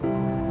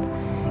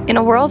In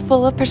a world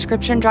full of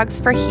prescription drugs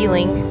for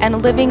healing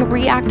and living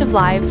reactive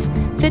lives,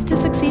 Fit to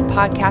Succeed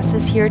podcast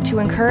is here to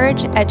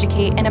encourage,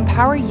 educate, and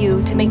empower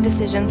you to make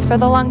decisions for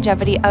the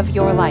longevity of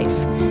your life.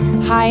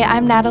 Hi,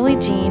 I'm Natalie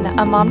Jean,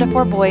 a mom to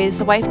 4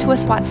 boys, wife to a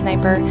SWAT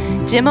sniper,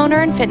 gym owner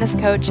and fitness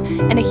coach,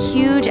 and a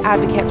huge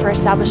advocate for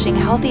establishing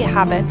healthy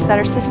habits that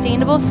are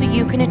sustainable so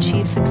you can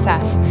achieve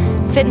success,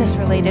 fitness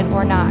related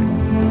or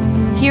not.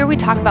 Here we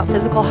talk about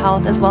physical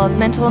health as well as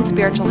mental and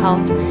spiritual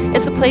health.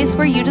 It's a place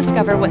where you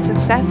discover what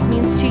success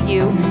means to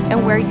you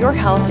and where your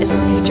health is a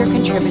major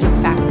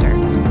contributing factor.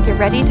 Get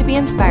ready to be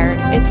inspired.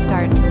 It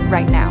starts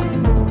right now.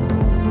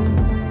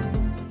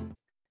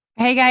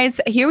 Hey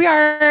guys, here we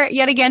are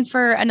yet again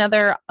for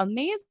another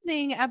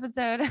amazing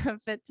episode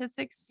of Fit to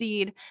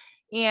Succeed.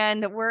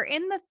 And we're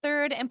in the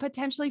third and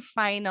potentially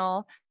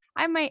final.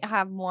 I might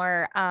have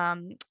more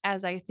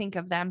as I think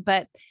of them,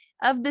 but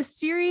of the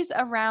series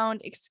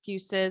around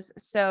excuses.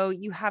 So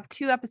you have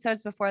 2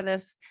 episodes before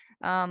this.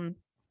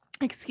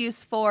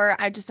 Excuse for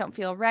I just don't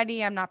feel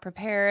ready. I'm not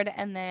prepared.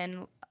 And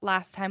then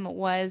last time it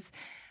was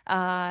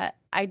I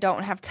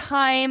don't have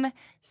time.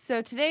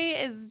 So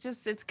today is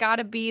just, it's got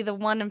to be the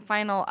one and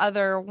final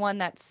other one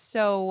that's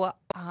so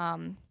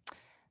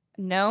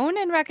known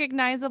and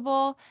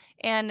recognizable.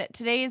 And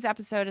today's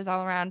episode is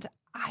all around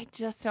I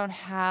just don't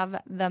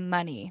have the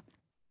money.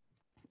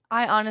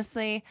 I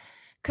honestly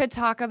could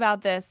talk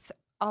about this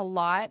a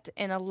lot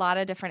in a lot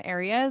of different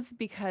areas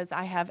because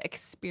I have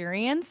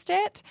experienced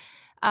it.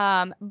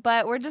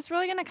 But we're just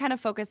really going to kind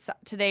of focus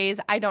today's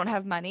I don't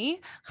have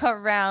money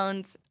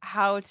around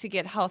how to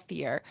get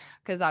healthier,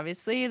 because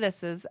obviously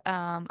this is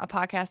a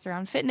podcast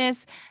around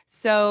fitness.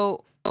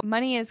 So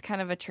money is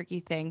kind of a tricky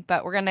thing,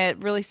 but we're going to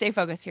really stay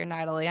focused here,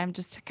 Natalie. I'm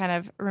just kind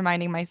of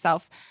reminding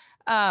myself.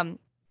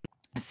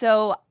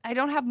 So I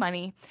don't have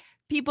money.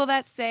 People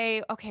that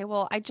say, okay,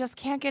 well, I just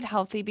can't get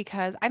healthy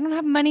because I don't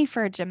have money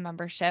for a gym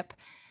membership,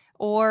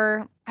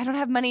 or I don't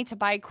have money to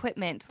buy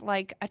equipment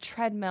like a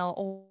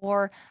treadmill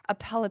or a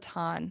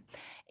Peloton.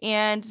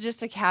 And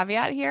just a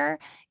caveat here,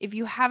 if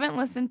you haven't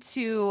listened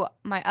to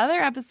my other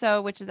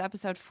episode, which is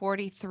episode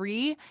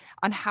 43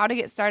 on how to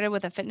get started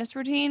with a fitness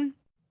routine,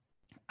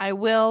 I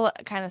will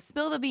kind of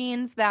spill the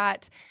beans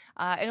that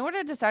in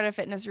order to start a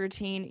fitness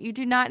routine, you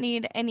do not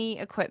need any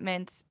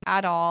equipment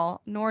at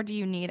all, nor do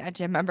you need a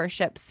gym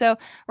membership. So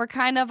we're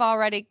kind of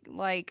already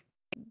like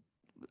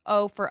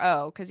O for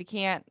O, because you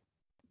can't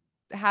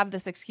have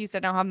this excuse I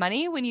don't have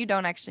money when you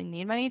don't actually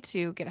need money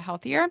to get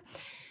healthier.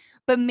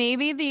 But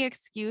maybe the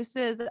excuse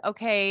is,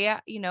 okay,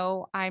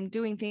 I'm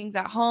doing things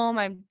at home.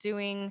 I'm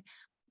doing,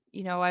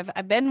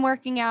 I've been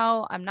working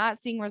out. I'm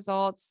not seeing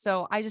results.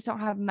 So I just don't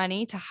have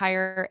money to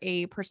hire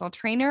a personal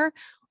trainer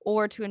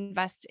or to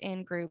invest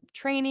in group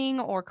training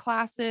or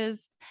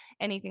classes,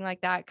 anything like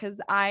that.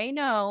 Because I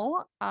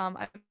know I'm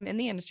in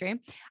the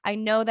industry. I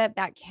know that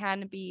that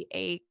can be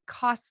a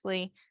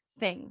costly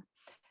thing.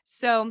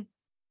 So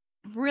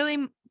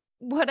really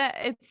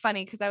it's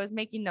funny because I was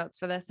making notes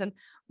for this, and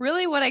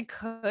really what I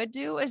could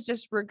do is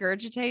just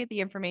regurgitate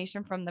the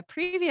information from the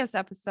previous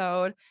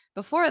episode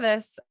before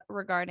this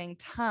regarding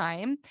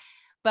time,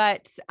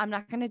 but I'm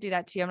not going to do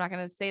that to you. I'm not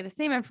going to say the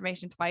same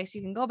information twice.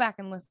 You can go back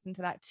and listen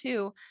to that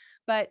too.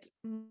 But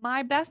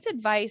my best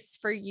advice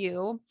for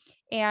you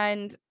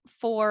and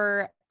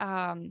for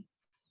my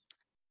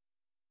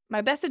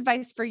best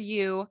advice for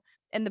you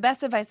and the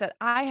best advice that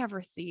I have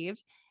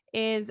received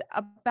is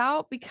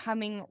about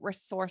becoming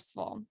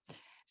resourceful.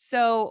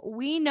 So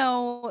we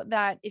know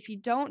that if you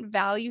don't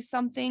value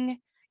something,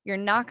 you're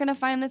not going to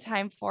find the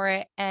time for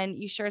it. And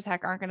you sure as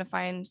heck aren't going to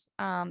find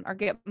or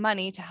get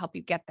money to help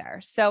you get there.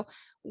 So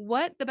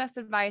what the best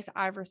advice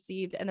I've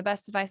received and the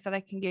best advice that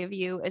I can give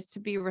you is to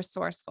be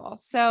resourceful.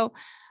 So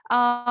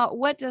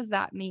what does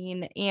that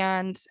mean?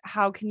 And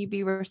how can you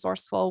be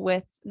resourceful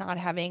with not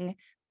having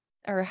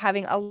or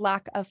having a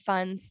lack of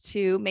funds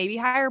to maybe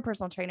hire a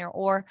personal trainer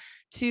or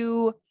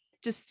to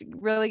just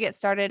really get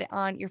started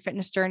on your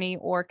fitness journey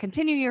or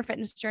continue your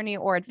fitness journey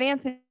or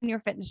advance in your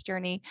fitness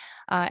journey,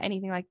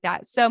 anything like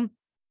that. So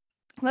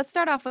let's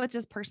start off with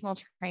just personal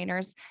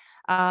trainers.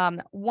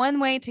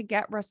 One way to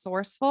get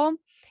resourceful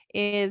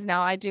is,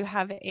 now I do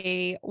have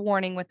a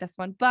warning with this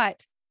one,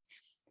 but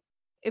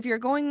if you're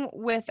going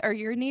with, or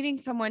you're needing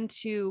someone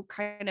to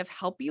kind of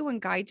help you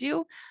and guide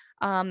you,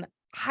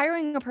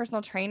 hiring a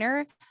personal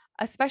trainer,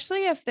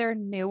 especially if they're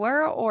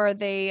newer or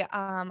they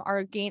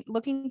are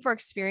looking for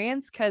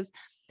experience, because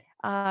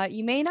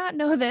you may not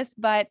know this,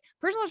 but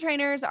personal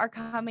trainers are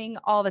coming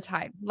all the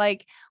time.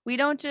 Like, we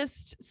don't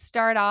just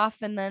start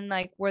off and then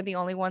like we're the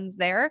only ones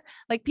there.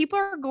 Like, people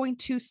are going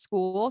to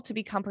school to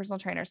become personal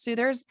trainers. So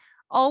there's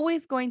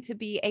always going to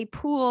be a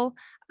pool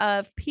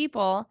of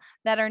people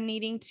that are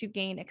needing to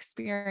gain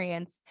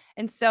experience.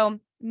 And so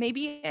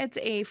maybe it's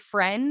a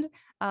friend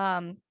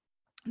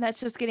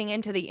that's just getting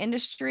into the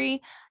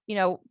industry.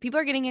 People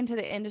are getting into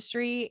the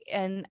industry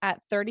and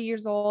at 30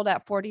 years old,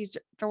 at 40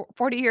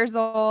 years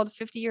old,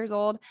 50 years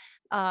old,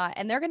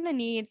 and they're going to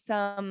need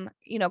some,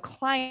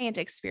 client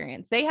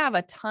experience. They have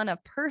a ton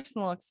of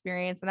personal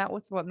experience, and that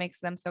was what makes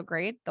them so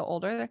great. The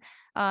older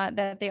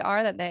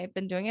that they've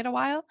been doing it a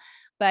while,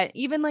 but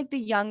even like the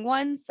young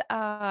ones,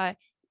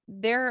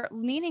 they're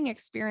needing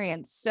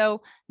experience.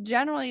 So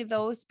generally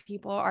those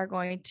people are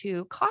going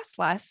to cost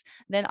less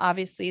than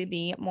obviously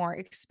the more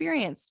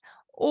experienced.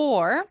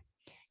 Or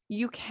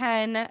you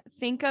can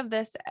think of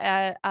this,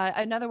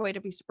 another way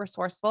to be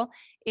resourceful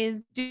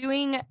is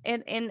doing it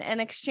in an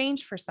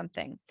exchange for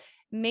something.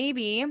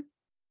 Maybe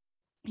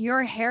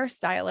you're a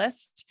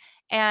hairstylist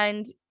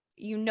and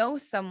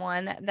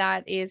someone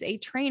that is a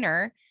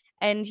trainer,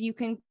 and you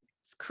can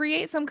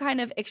create some kind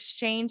of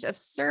exchange of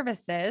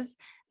services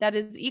that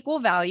is equal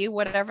value,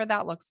 whatever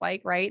that looks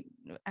like, right?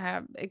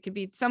 It could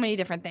be so many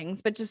different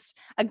things, but just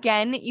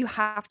again, you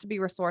have to be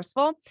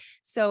resourceful.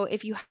 So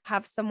if you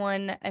have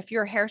someone, if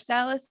you're a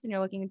hairstylist and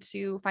you're looking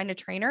to find a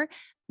trainer,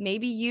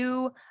 maybe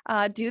you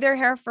do their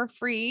hair for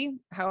free,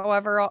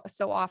 however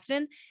so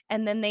often,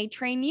 and then they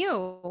train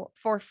you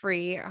for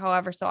free,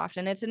 however so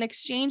often. It's an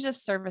exchange of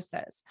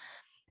services.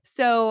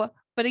 So,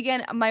 but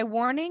again, my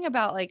warning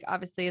about like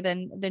obviously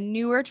then the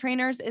newer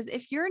trainers is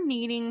if you're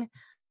needing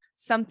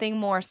something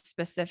more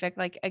specific,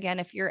 like again,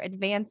 if you're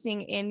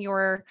advancing in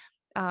your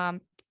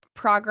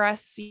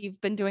progress, you've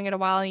been doing it a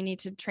while, you need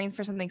to train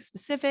for something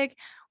specific,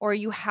 or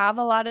you have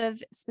a lot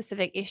of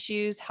specific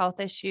issues, health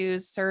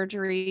issues,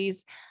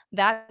 surgeries,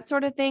 that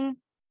sort of thing,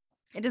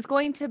 it is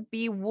going to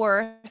be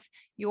worth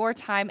your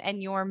time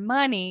and your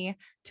money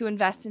to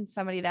invest in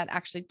somebody that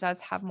actually does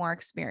have more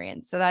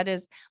experience. So that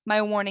is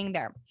my warning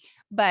there.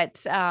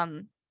 But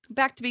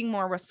back to being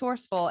more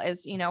resourceful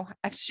is,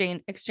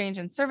 exchange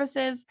and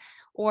services.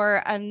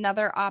 Or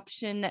another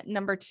option,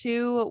 number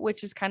 2,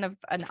 which is kind of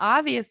an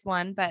obvious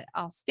one, but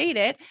I'll state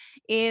it,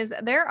 is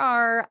there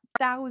are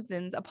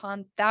thousands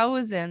upon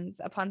thousands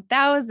upon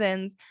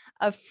thousands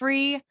of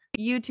free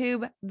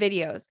YouTube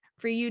videos,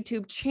 free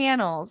YouTube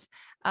channels,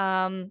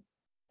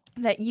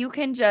 that you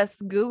can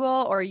just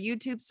Google or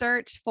YouTube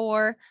search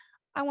for.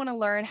 I want to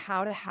learn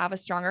how to have a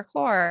stronger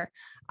core.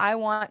 I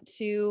want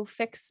to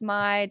fix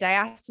my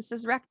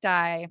diastasis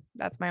recti.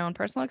 That's my own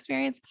personal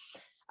experience.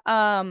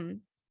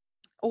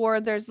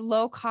 Or there's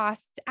low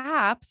cost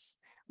apps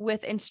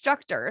with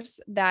instructors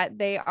that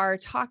they are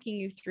talking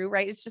you through,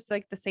 right? It's just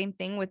like the same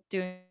thing with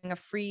doing a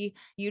free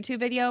YouTube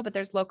video, but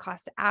there's low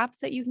cost apps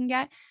that you can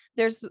get.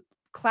 There's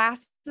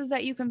classes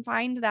that you can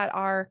find that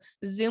are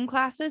Zoom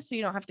classes, so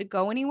you don't have to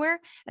go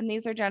anywhere. And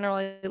these are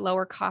generally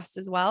lower cost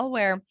as well,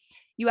 where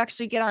you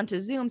actually get onto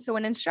Zoom. So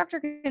an instructor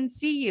can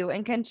see you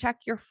and can check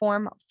your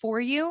form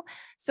for you.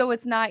 So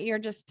it's not you're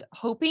just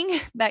hoping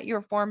that your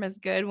form is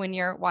good when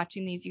you're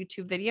watching these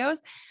YouTube videos.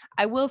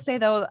 I will say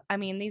though, I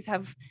mean, these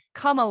have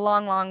come a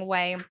long, long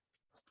way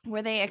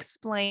where they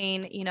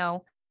explain,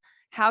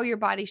 how your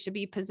body should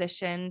be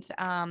positioned,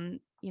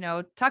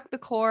 tuck the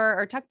core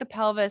or tuck the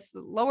pelvis,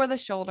 lower the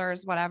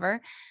shoulders,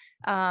 whatever.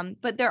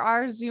 But there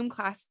are Zoom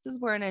classes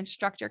where an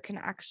instructor can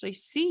actually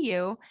see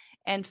you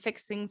and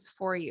fix things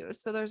for you.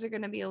 So those are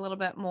going to be a little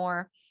bit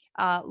more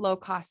low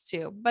cost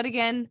too. But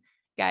again,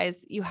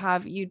 guys, you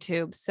have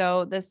YouTube.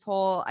 So this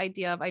whole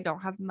idea of I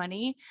don't have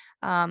money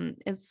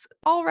is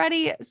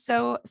already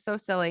so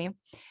silly.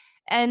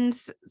 And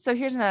so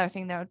here's another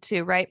thing though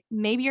too, right?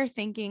 Maybe you're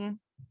thinking,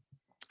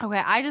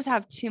 okay, I just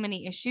have too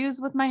many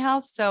issues with my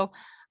health. So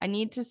I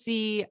need to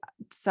see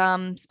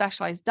some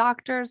specialized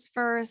doctors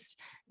first,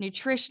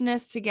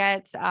 nutritionists to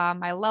get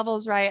my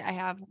levels right. I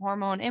have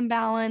hormone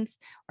imbalance,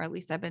 or at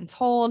least I've been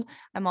told.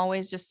 I'm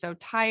always just so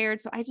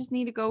tired. So I just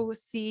need to go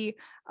see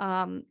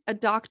a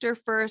doctor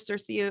first, or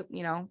see,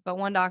 but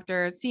one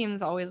doctor, it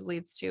seems, always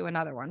leads to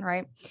another one,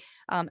 right?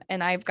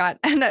 And I've got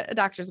a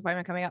doctor's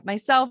appointment coming up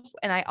myself,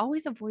 and I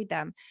always avoid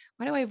them.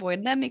 Why do I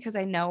avoid them? Because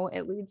I know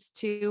it leads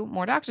to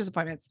more doctor's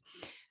appointments.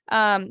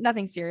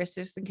 Nothing serious,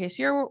 just in case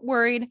you're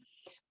worried.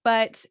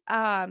 But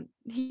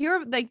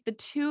here, like the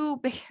two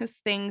biggest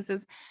things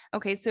is,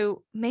 okay,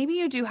 so maybe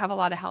you do have a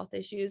lot of health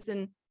issues,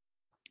 and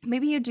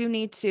maybe you do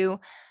need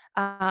to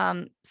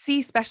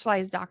see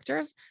specialized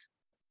doctors.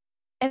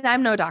 And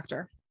I'm no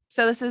doctor,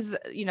 so this is,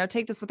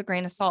 take this with a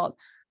grain of salt.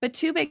 But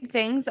two big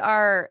things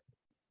are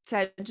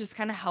to just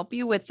kind of help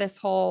you with this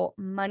whole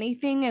money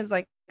thing is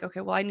like, okay,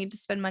 well, I need to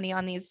spend money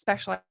on these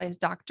specialized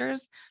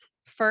doctors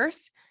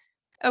first.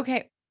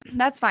 Okay,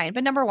 that's fine.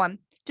 But number 1,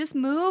 just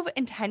move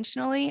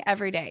intentionally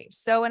every day.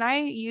 So, and I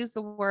use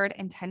the word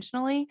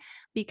intentionally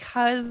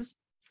because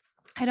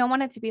I don't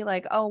want it to be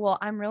like, oh, well,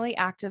 I'm really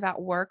active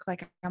at work.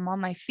 Like I'm on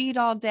my feet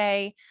all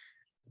day,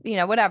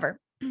 whatever.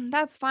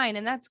 That's fine.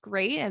 And that's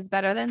great. It's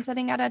better than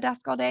sitting at a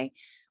desk all day.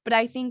 But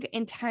I think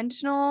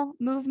intentional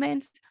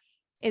movements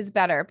is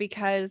better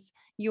because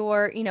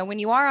you're, when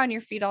you are on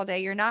your feet all day,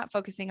 you're not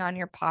focusing on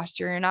your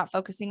posture, you're not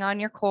focusing on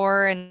your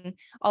core and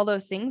all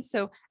those things.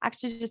 So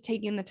actually just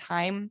taking the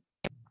time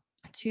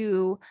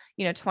to,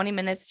 20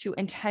 minutes to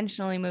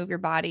intentionally move your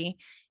body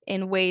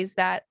in ways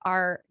that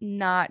are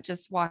not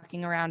just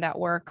walking around at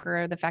work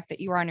or the fact that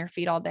you are on your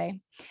feet all day.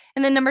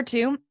 And then number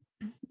two,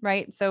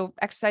 right? So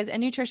exercise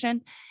and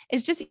nutrition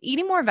is just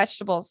eating more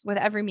vegetables with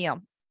every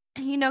meal.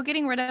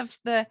 Getting rid of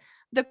the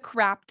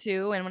crap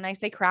too. And when I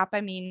say crap,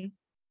 I mean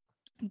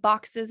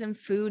boxes and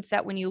foods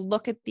that when you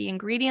look at the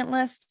ingredient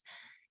list,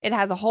 it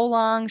has a whole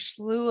long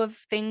slew of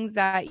things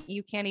that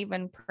you can't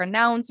even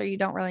pronounce or you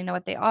don't really know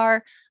what they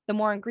are. The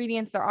more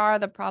ingredients there are,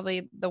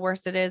 probably the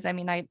worse it is. I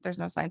mean, there's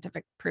no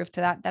scientific proof to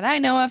that I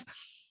know of.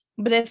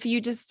 But if you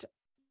just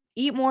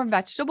eat more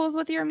vegetables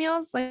with your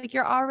meals, like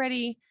you're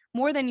already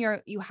more than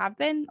you have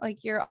been,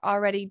 like you're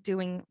already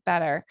doing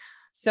better.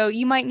 So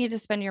you might need to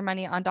spend your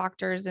money on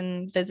doctors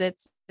and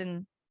visits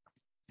and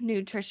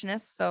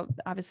nutritionists. So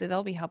obviously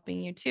they'll be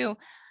helping you too,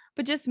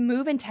 but just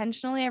move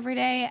intentionally every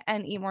day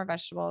and eat more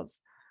vegetables.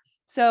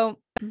 So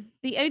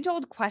the age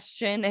old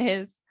question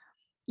is,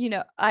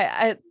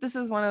 I this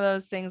is one of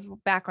those things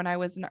back when I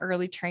was an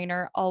early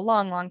trainer a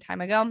long, long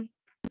time ago,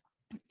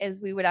 is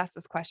we would ask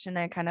this question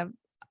and it kind of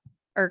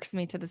irks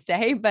me to this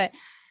day, but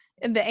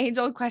the age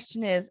old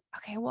question is,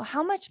 okay, well,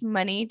 how much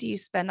money do you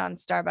spend on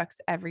Starbucks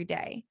every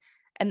day?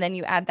 And then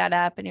you add that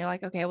up and you're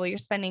like, okay, well, you're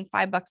spending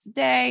 $5 a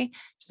day,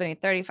 you're spending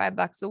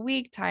 $35 a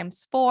week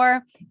times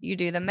 4, you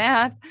do the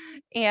math.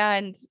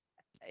 And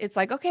it's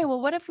like, okay,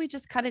 well, what if we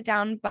just cut it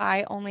down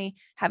by only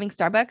having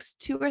Starbucks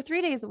 2 or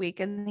 3 days a week?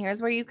 And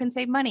here's where you can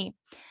save money.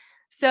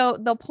 So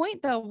the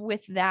point though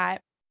with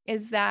that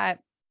is that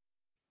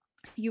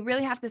you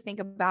really have to think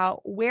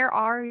about, where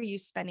are you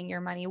spending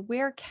your money?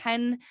 Where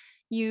can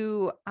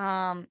you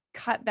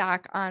cut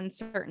back on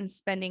certain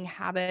spending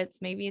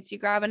habits? Maybe it's you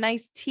grab a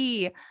nice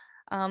tea.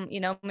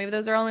 Maybe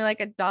those are only like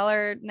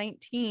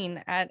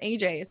 $1.19 at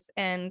AJ's.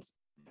 And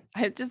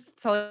I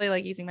just totally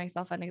like using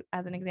myself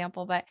as an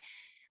example, but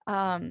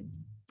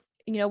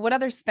what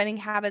other spending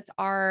habits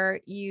do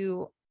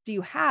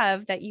you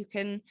have that you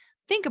can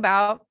think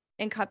about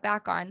and cut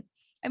back on?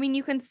 I mean,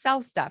 you can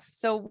sell stuff.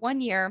 So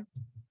one year,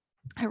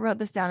 I wrote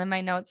this down in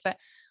my notes, but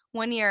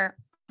one year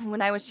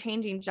when I was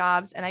changing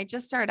jobs and I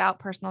just started out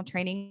personal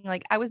training,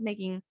 like I was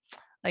making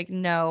like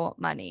no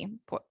money.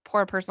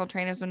 Poor personal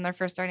trainers when they're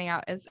first starting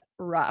out is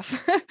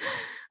rough.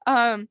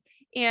 And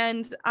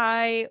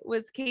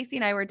Casey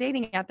and I were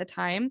dating at the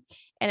time,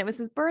 and it was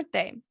his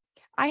birthday.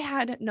 I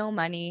had no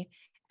money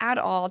at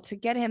all to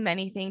get him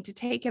anything, to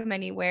take him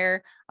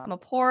anywhere. I'm a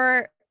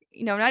poor,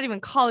 not even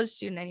college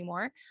student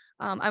anymore.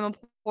 I'm a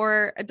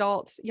poor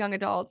young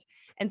adult.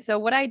 And so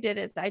what I did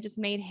is I just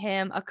made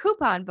him a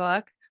coupon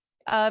book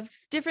of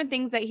different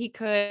things that he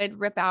could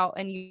rip out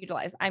and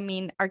utilize. I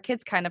mean, our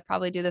kids kind of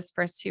probably do this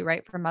first too,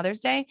 right? For Mother's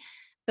Day,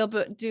 they'll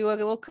do a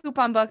little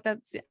coupon book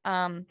that's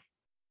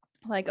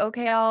like,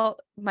 okay,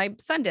 my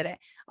son did it.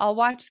 I'll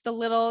watch the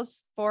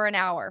littles for an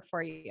hour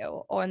for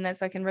you. And then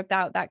so I can rip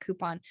out that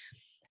coupon.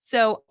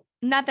 So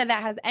not that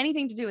has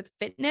anything to do with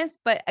fitness,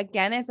 but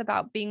again, it's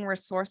about being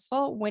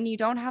resourceful when you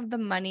don't have the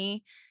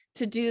money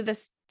to do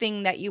this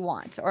thing that you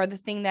want or the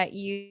thing that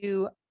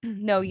you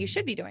know you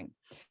should be doing.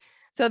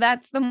 So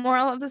that's the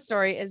moral of the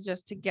story, is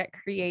just to get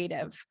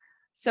creative.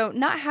 So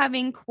not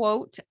having,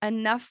 quote,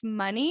 enough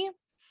money,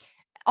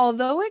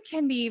 although it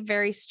can be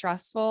very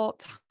stressful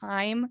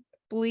time,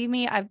 believe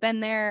me, I've been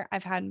there.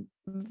 I've had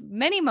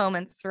many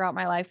moments throughout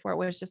my life where it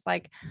was just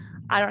like,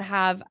 I don't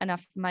have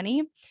enough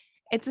money.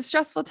 It's a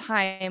stressful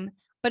time,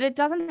 but it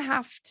doesn't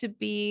have to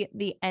be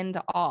the end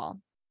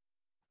all.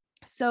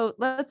 So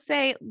let's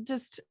say,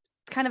 just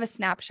kind of a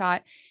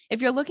snapshot,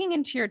 if you're looking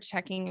into your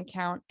checking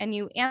account and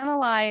you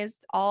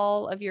analyzed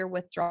all of your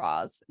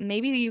withdrawals,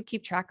 maybe you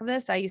keep track of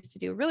this. I used to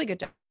do a really good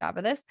job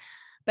of this,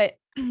 but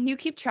you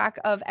keep track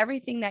of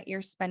everything that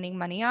you're spending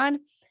money on.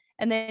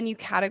 And then you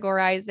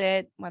categorize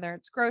it, whether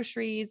it's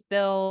groceries,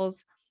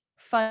 bills,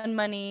 fun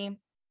money,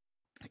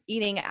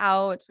 eating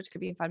out, which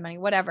could be fun money,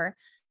 whatever.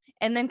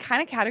 And then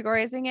kind of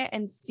categorizing it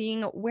and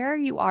seeing where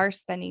you are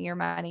spending your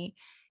money.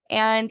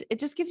 And it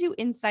just gives you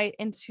insight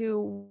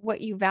into what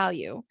you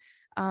value.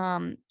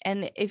 And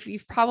if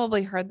you've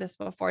probably heard this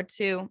before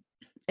too,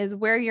 is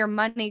where your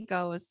money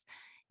goes,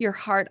 your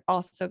heart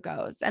also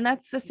goes. And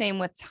that's the same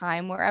with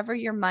time. Wherever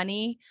your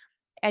money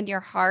and your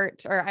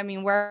heart,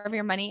 wherever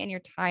your money and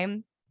your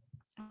time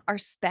are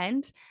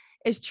spent,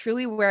 is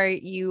truly where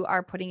you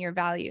are putting your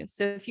value.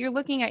 So if you're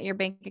looking at your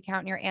bank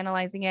account and you're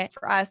analyzing it,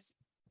 for us,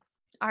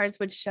 ours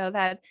would show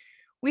that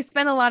we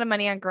spend a lot of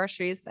money on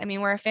groceries. I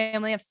mean, we're a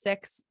family of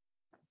 6.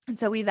 And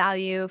so we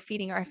value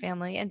feeding our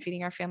family and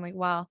feeding our family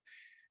well.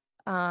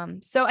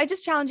 So I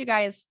just challenge you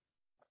guys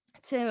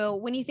to,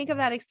 when you think of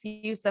that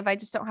excuse of I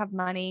just don't have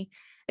money,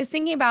 is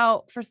thinking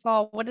about, first of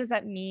all, what does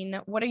that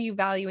mean? What are you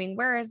valuing?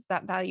 Where is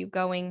that value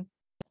going?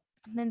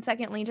 And then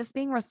secondly, just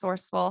being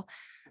resourceful.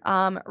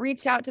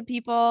 Reach out to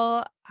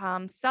people,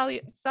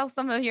 sell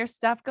some of your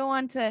stuff, go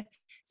on to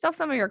sell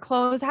some of your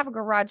clothes, have a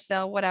garage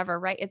sale, whatever,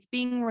 right? It's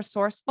being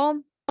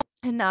resourceful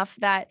enough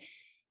that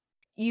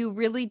you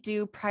really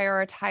do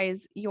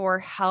prioritize your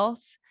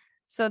health,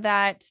 so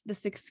that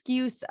this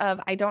excuse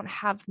of I don't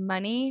have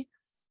money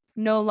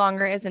no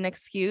longer is an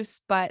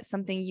excuse, but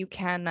something you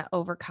can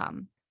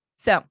overcome.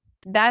 So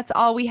That's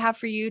all we have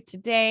for you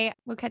today.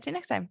 We'll catch you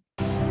next time.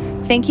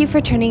 Thank you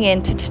for tuning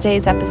in to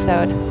today's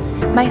episode.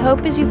 My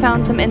hope is you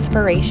found some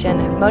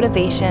inspiration,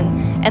 motivation,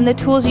 and the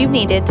tools you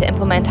needed to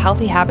implement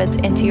healthy habits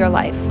into your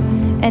life.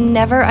 And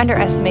never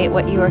underestimate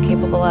what you are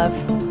capable of.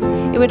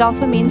 It would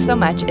also mean so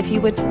much if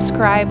you would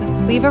subscribe,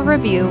 leave a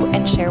review,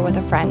 and share with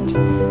a friend.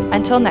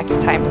 Until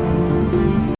next time.